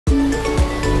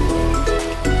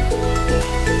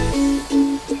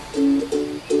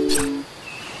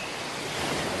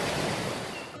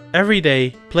Every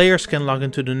day, players can log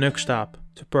into the Nook app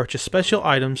to purchase special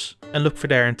items and look for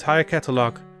their entire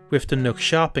catalog with the Nook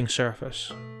Shopping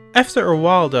service. After a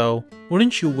while though,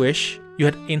 wouldn't you wish you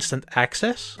had instant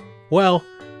access? Well,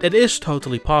 that is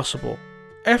totally possible.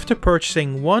 After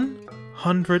purchasing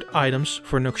 100 items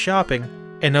for Nook Shopping,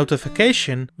 a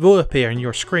notification will appear on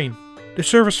your screen. The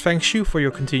service thanks you for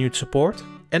your continued support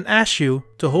and asks you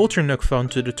to hold your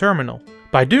Nookphone to the terminal.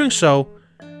 By doing so,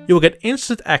 you will get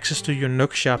instant access to your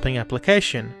Nook Shopping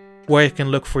application, where you can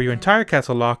look for your entire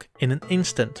catalog in an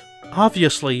instant.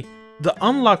 Obviously, the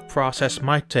unlock process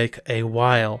might take a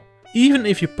while. Even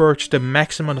if you purchase the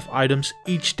maximum of items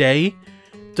each day,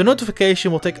 the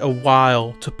notification will take a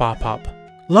while to pop up.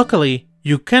 Luckily,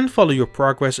 you can follow your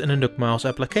progress in the Nook Miles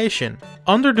application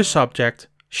under the subject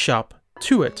Shop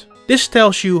to it. This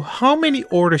tells you how many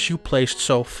orders you placed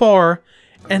so far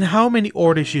and how many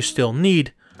orders you still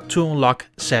need to unlock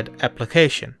said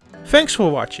application. Thanks for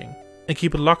watching, and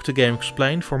keep it locked to Game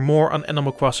Explained for more on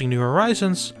Animal Crossing New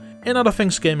Horizons and other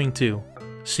things gaming too.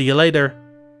 See you later,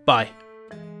 bye.